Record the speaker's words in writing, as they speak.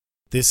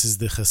This is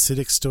the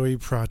Hasidic Story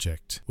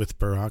Project with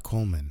Barak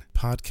Holman,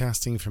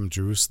 podcasting from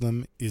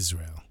Jerusalem,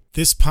 Israel.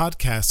 This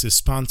podcast is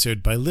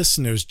sponsored by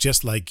listeners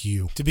just like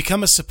you. To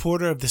become a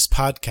supporter of this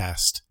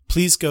podcast,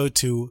 please go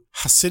to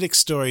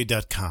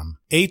HasidicStory.com,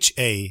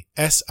 HASIDIC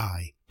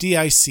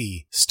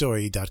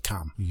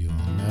story.com. You'll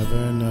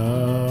never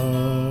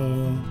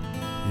know,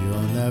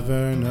 you'll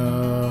never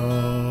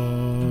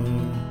know,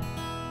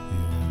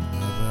 you'll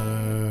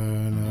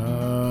never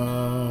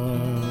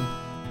know,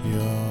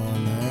 you'll never know.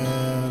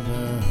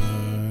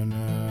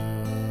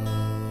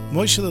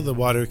 Moshe the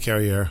water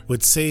carrier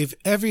would save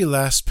every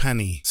last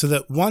penny so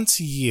that once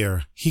a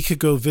year he could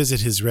go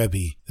visit his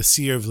Rebbe, the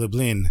Seer of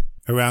Lublin,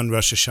 around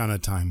Rosh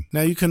Hashanah time.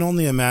 Now you can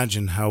only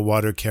imagine how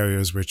water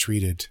carriers were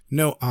treated.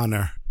 No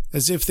honor,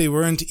 as if they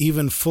weren't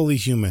even fully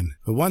human.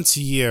 But once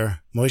a year,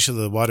 Moshe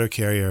the water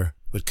carrier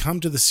would come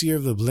to the Seer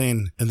of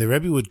Lublin, and the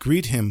Rebbe would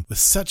greet him with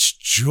such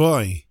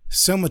joy,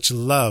 so much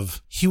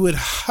love. He would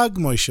hug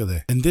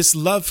Moshe, and this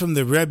love from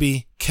the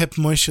Rebbe kept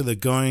Moshe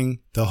going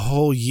the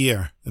whole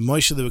year. And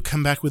Moshe would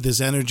come back with his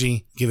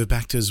energy, give it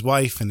back to his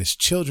wife and his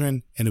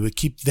children, and it would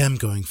keep them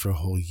going for a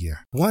whole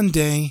year. One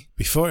day,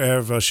 before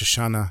Erev Rosh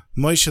Hashanah,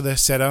 Moshe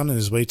set out on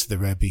his way to the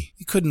Rebbe.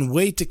 He couldn't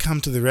wait to come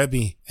to the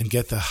Rebbe and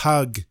get the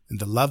hug and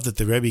the love that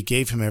the Rebbe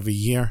gave him every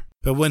year.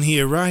 But when he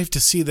arrived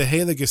to see the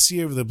Heilige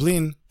Seer of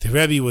Lublin, the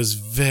Rebbe was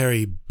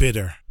very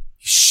bitter.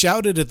 He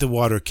shouted at the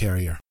water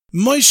carrier,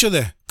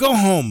 "Moshe, go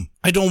home.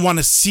 I don't want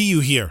to see you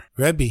here."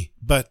 "Rebbe,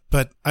 but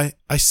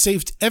I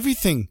saved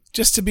everything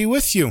just to be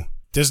with you.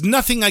 There's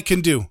nothing I can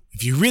do.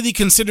 If you really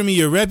consider me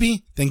your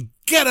Rebbe, then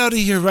get out of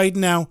here right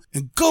now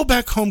and go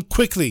back home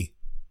quickly."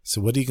 So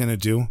what are you going to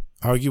do?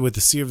 Argue with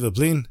the Seer of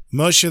Lublin?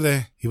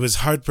 Moshe, he was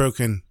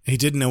heartbroken. He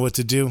didn't know what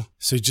to do.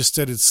 So he just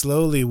started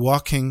slowly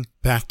walking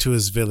back to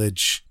his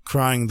village,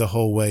 crying the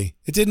whole way.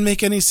 It didn't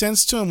make any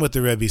sense to him what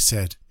the Rebbe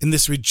said. And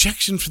this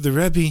rejection for the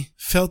Rebbe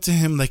felt to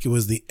him like it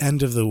was the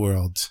end of the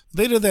world.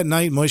 Later that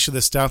night,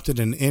 Moshe stopped at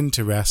an inn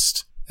to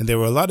rest. And there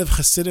were a lot of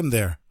chassidim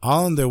there,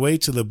 all on their way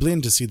to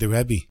Lublin to see the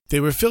Rebbe. They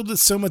were filled with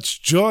so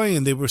much joy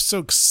and they were so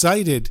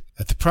excited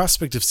at the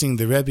prospect of seeing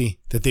the Rebbe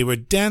that they were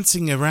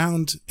dancing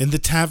around in the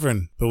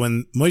tavern. But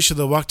when Moshe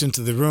walked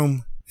into the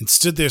room and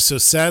stood there so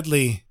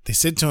sadly, they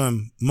said to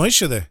him,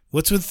 "Moshe,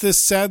 what's with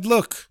this sad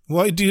look?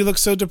 Why do you look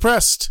so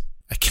depressed?"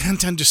 "I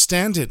can't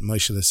understand it,"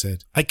 Moshe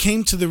said. "I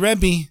came to the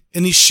Rebbe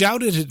and he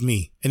shouted at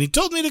me and he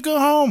told me to go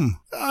home.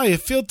 I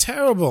feel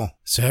terrible."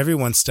 So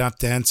everyone stopped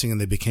dancing and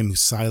they became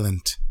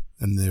silent.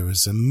 And there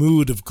was a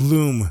mood of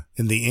gloom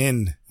in the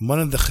inn. And one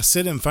of the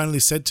chassidim finally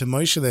said to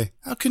Moshe,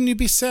 "How can you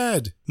be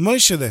sad?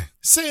 Moshe,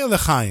 say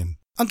l'chaim.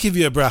 I'll give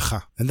you a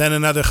bracha." And then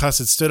another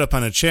chassid stood up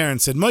on a chair and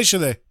said,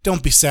 "Moshe,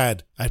 don't be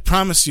sad. I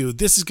promise you,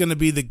 this is going to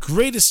be the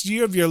greatest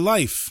year of your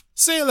life.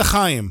 Say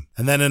l'chaim."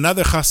 And then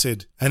another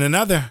chassid, and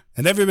another,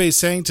 and everybody's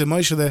saying to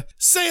Moshe,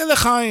 "Say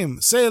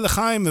l'chaim, say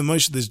l'chaim." And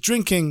Moshe is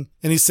drinking,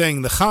 and he's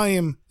saying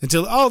l'chaim,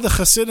 until all the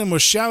chassidim were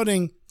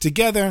shouting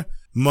together,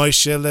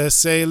 "Moshe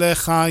say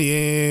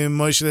l'chaim,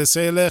 Moshe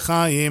say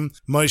l'chaim,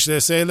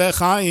 Moshe say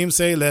l'chaim,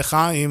 say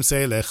l'chaim,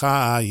 say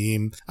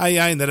l'chaim, ay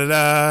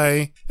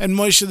naradai." And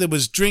Moshe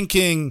was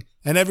drinking,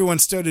 and everyone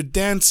started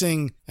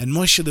dancing, and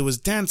Moshe was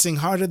dancing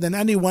harder than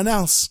anyone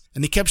else,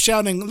 and he kept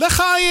shouting,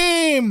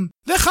 "L'chaim,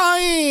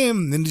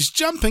 l'chaim," and he's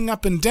jumping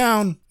up and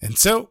down. And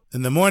so,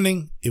 in the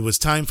morning, it was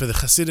time for the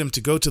chassidim to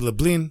go to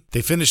Lublin.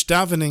 They finished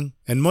davening,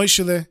 and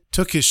Moshe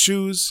took his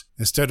shoes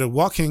and started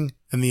walking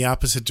in the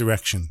opposite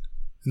direction.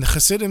 And the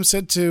chassidim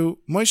said to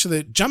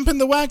Moshe, "Jump in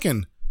the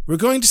wagon. We're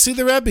going to see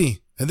the Rebbe.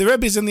 And the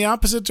Rebbe's in the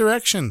opposite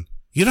direction."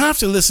 "You don't have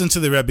to listen to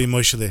the Rebbe,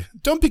 Moshe.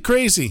 Don't be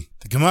crazy."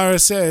 The Gemara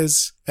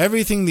says,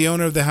 everything the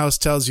owner of the house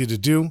tells you to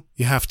do,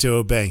 you have to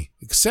obey,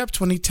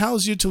 except when he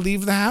tells you to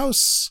leave the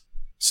house.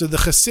 So the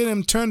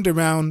chassidim turned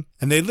around,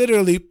 and they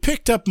literally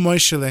picked up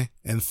Moshe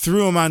and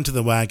threw him onto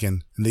the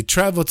wagon. And they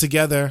traveled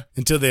together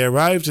until they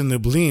arrived in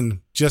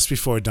Lublin just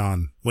before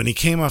dawn. When he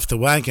came off the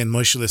wagon,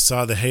 Moshe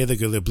saw the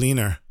Heilige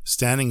Lubliner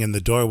standing in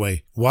the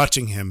doorway,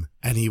 watching him,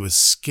 and he was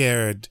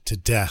scared to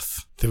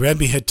death. The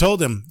Rebbe had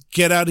told him,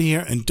 "Get out of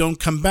here and don't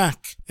come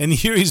back." And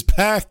here he's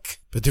back.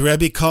 But the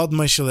Rebbe called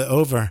Moshe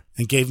over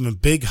and gave him a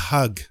big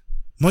hug.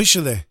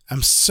 "Moshe,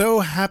 I'm so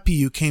happy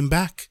you came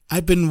back.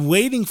 I've been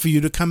waiting for you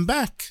to come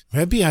back."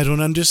 "Rebbe, I don't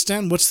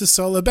understand. What's this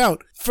all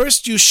about?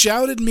 First you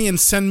shouted me and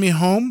sent me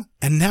home,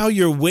 and now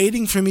you're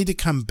waiting for me to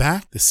come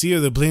back?" The Seer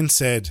of Lublin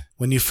said,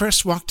 "When you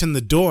first walked in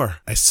the door,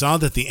 I saw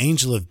that the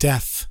angel of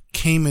death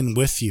came in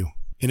with you.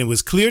 And it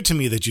was clear to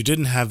me that you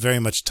didn't have very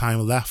much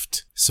time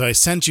left. So I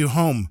sent you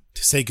home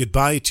to say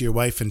goodbye to your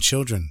wife and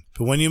children.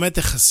 But when you met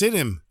the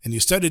chassidim and you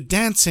started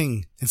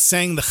dancing and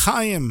sang the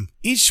Chaim,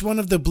 each one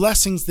of the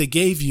blessings they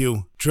gave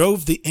you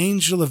drove the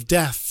angel of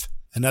death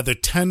another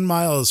 10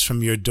 miles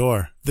from your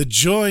door. The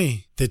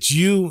joy that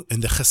you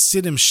and the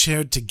chassidim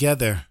shared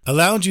together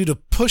allowed you to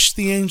push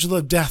the angel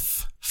of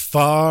death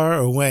far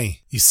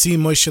away. You see,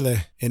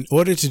 Moshe, in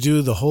order to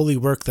do the holy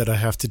work that I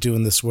have to do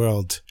in this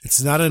world,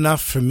 it's not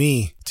enough for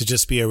me to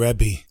just be a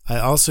Rebbe. I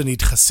also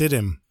need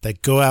chassidim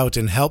that go out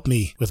and help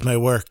me with my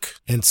work.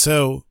 And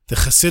so, the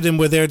chassidim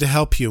were there to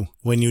help you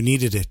when you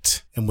needed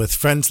it. And with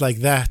friends like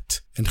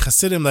that, and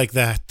chassidim like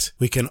that,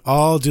 we can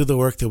all do the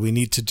work that we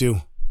need to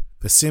do.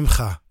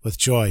 B'simcha, with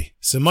joy.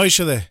 So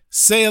Moshe,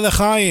 say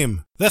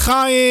L'chaim!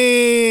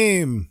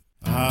 L'chaim!